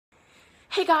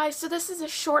Hey guys, so this is a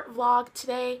short vlog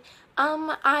today.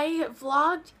 I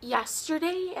vlogged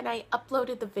yesterday and I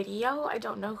uploaded the video. I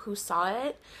don't know who saw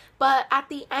it, but at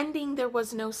the ending there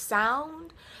was no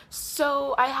sound,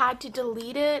 so I had to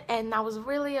delete it and that was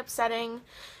really upsetting.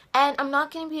 And I'm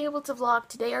not going to be able to vlog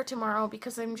today or tomorrow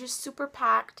because I'm just super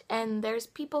packed and there's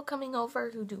people coming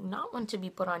over who do not want to be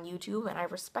put on YouTube and I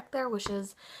respect their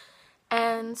wishes.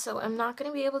 And so I'm not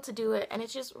going to be able to do it, and it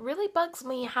just really bugs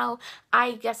me how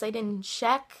I guess I didn't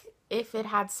check if it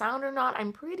had sound or not.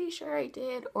 I'm pretty sure I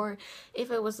did, or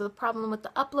if it was a problem with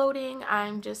the uploading.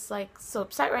 I'm just like so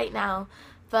upset right now.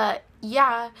 But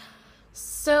yeah,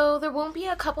 so there won't be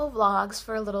a couple vlogs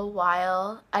for a little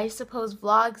while. I suppose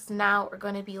vlogs now are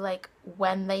going to be like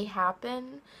when they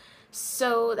happen.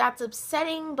 So that's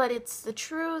upsetting, but it's the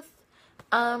truth.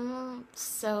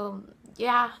 So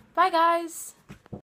yeah, bye guys.